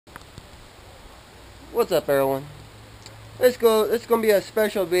What's up, everyone? Let's go. It's gonna be a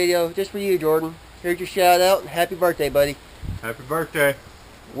special video just for you, Jordan. Here's your shout out and happy birthday, buddy. Happy birthday.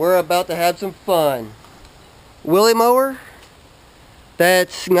 We're about to have some fun. Wheelie mower.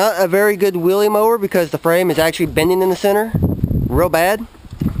 That's not a very good wheelie mower because the frame is actually bending in the center, real bad.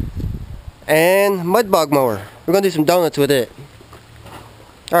 And mud bog mower. We're gonna do some donuts with it.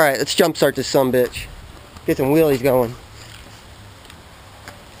 All right, let's jumpstart this sumbitch. Get some wheelies going.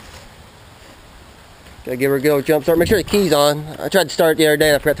 Gotta give her a good old jump start. Make sure the key's on. I tried to start it the other day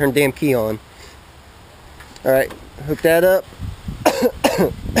and I forgot to turn the damn key on. Alright, hook that up.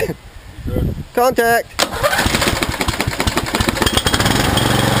 Good. Contact.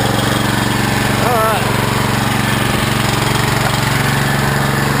 Alright.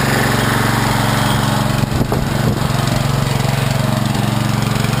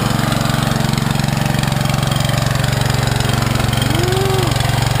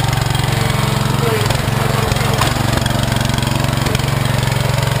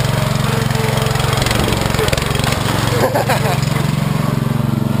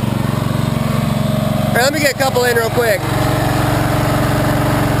 Alright, let me get a couple in real quick.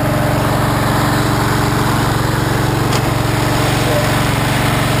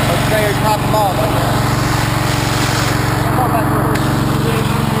 Okay, pop them off like that.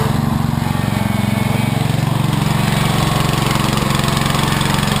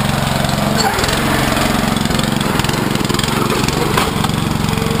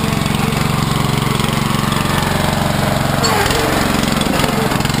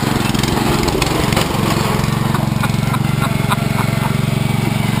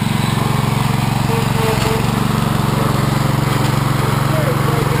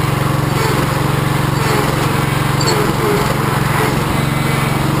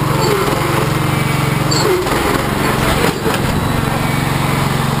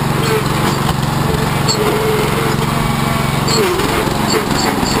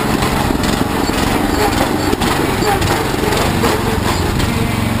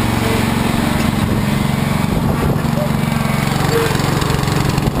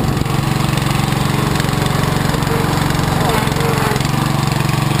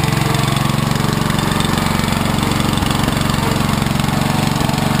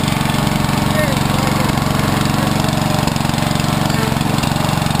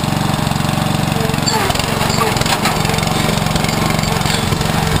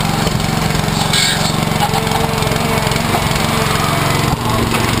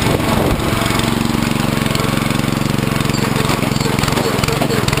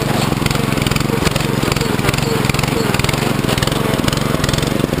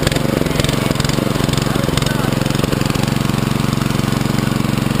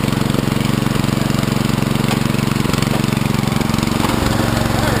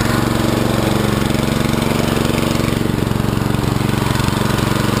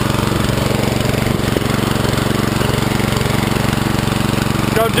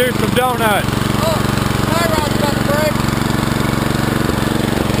 Go do some donuts. Oh, tie rod's about to break.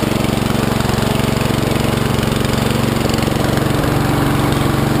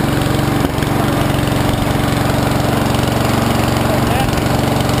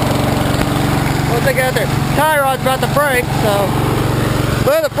 Once I get there, tie rod's about to break, so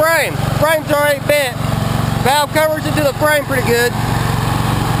look at the frame. Frame's already bent. Valve covers into the frame pretty good.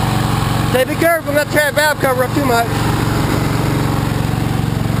 So be careful not to tear that valve cover up too much.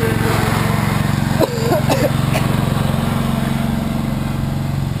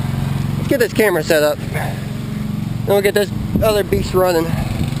 Let's get this camera set up. Then we'll get this other beast running.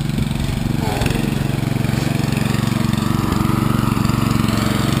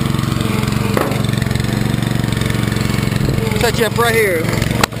 Set you up right here.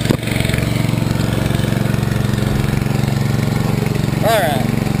 Alright.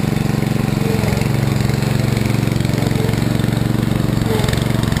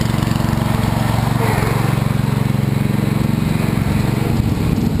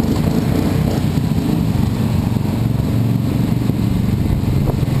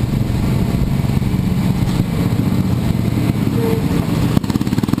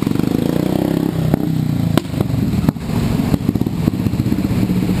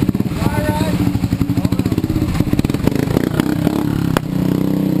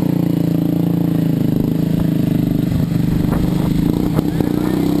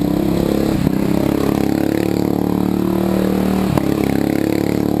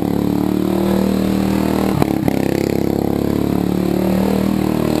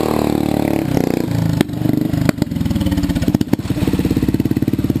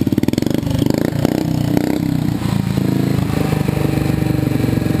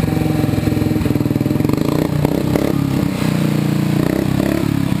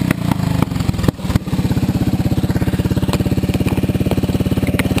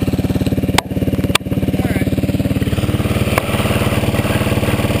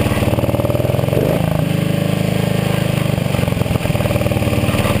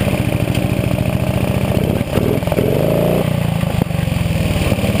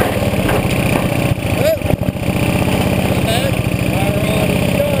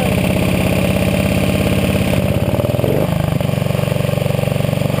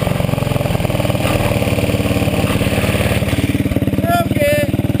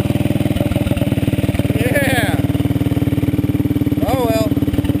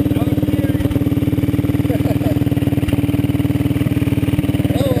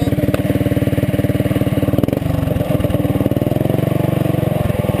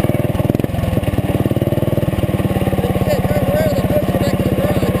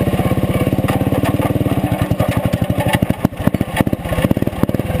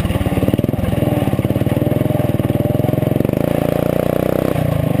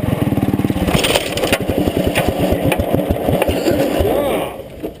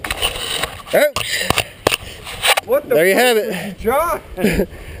 There you have it. John. Better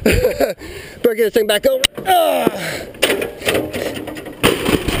get this thing back over. What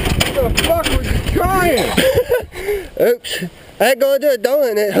the fuck were you trying? Oops. I had going to do it, don't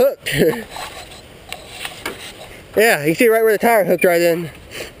and it hooked. Yeah, you see right where the tire hooked right in.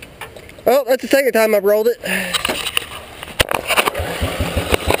 Oh, that's the second time I've rolled it.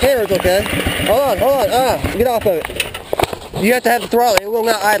 Camera's okay. Hold on. Get off of it. You have to have the throttle. It will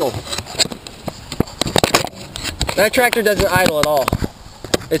not idle. That tractor doesn't idle at all.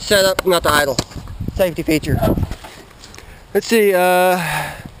 It's set up not to idle. Safety feature. Let's see,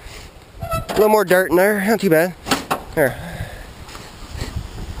 a little more dirt in there. Not too bad. Here.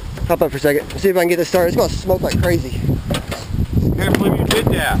 Hop up for a second. See if I can get this started. It's going to smoke like crazy. Can't believe you did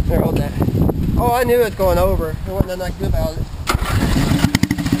that. Here, hold that. Oh, I knew it was going over. There wasn't nothing I could do about it.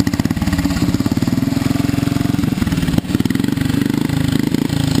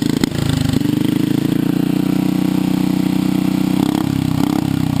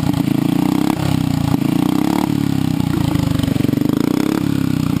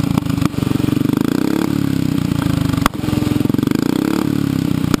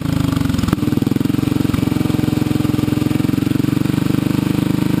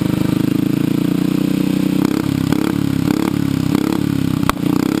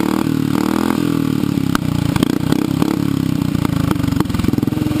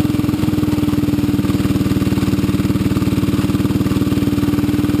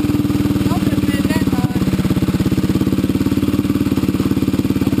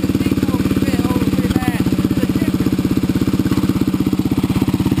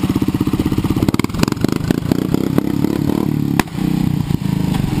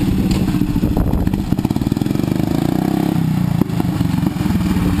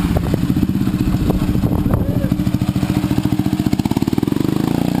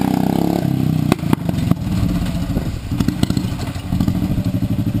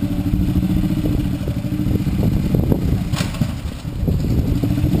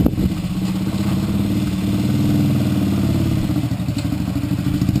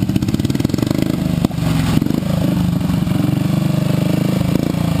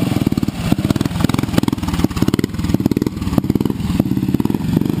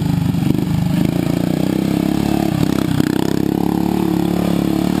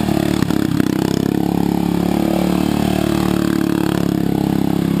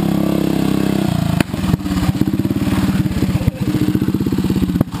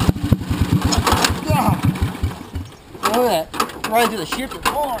 Running through the shifter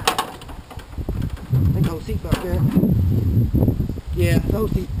hard. I think the whole seat back there. Yeah, the whole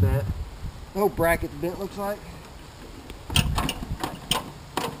seat's bent. The whole bracket's bent, looks like.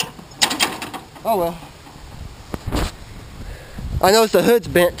 Oh well. I noticed the hood's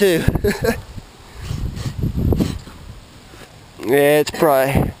bent too. Yeah, it's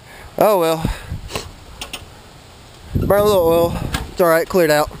probably. Oh well. Burn a little oil. It's alright, cleared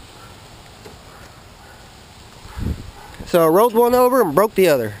out. So I rolled one over and broke the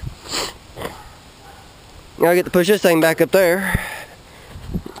other. Now I get to push this thing back up there.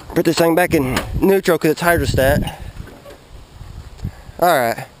 Put this thing back in neutral because it's hydrostat.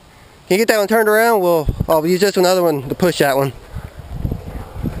 Alright. Can you get that one turned around? I'll use this other one to push that one.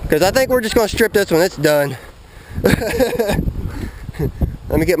 Because I think we're just going to strip this one. It's done.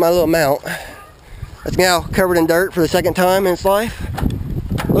 Let me get my little mount. It's now covered in dirt for the second time in its life.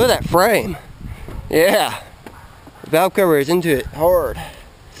 Look at that frame. Yeah. Valve cover is into it hard.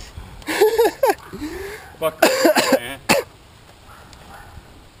 Fuck that,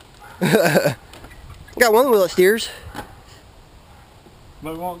 man. Got one wheel that steers.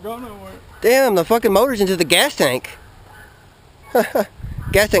 But it won't go nowhere. Damn, the fucking motor's into the gas tank.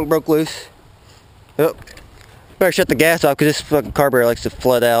 Gas tank broke loose. Oh, better shut the gas off because this fucking carburetor likes to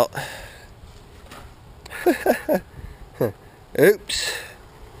flood out. Oops.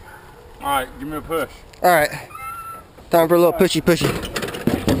 Alright, give me a push. Alright. Time for a little pushy.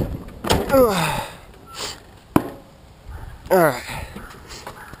 Alright.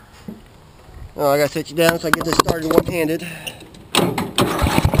 Oh, I gotta sit you down so I get this started one-handed.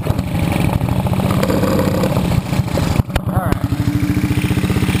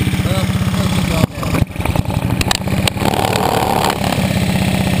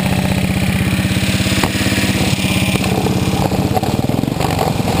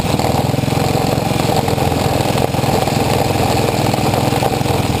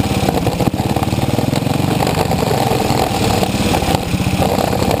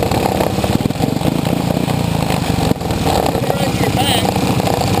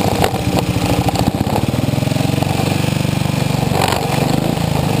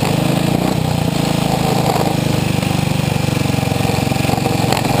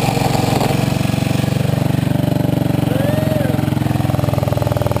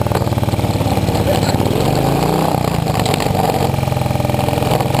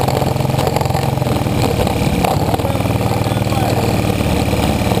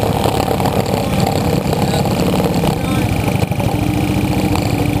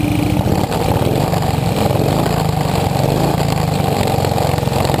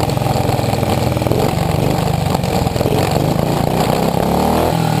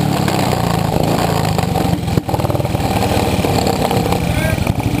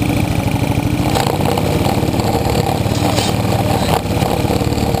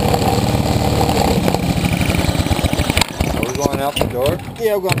 out the door?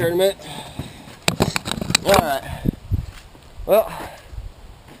 Yeah, we'll go out there in a minute. Alright. Well,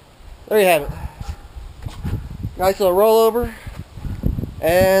 there you have it. Nice little rollover.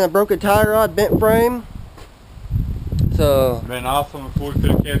 And a broken tie rod, bent frame. So, Been awesome if we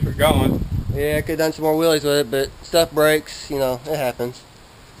could have kept it going. yeah, I could have done some more wheelies with it, but stuff breaks, you know, it happens.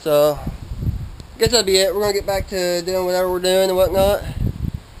 So, I guess that'll be it. We're going to get back to doing whatever we're doing and whatnot.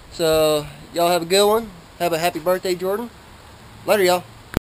 So, y'all have a good one. Have a happy birthday, Jordan. Later, y'all.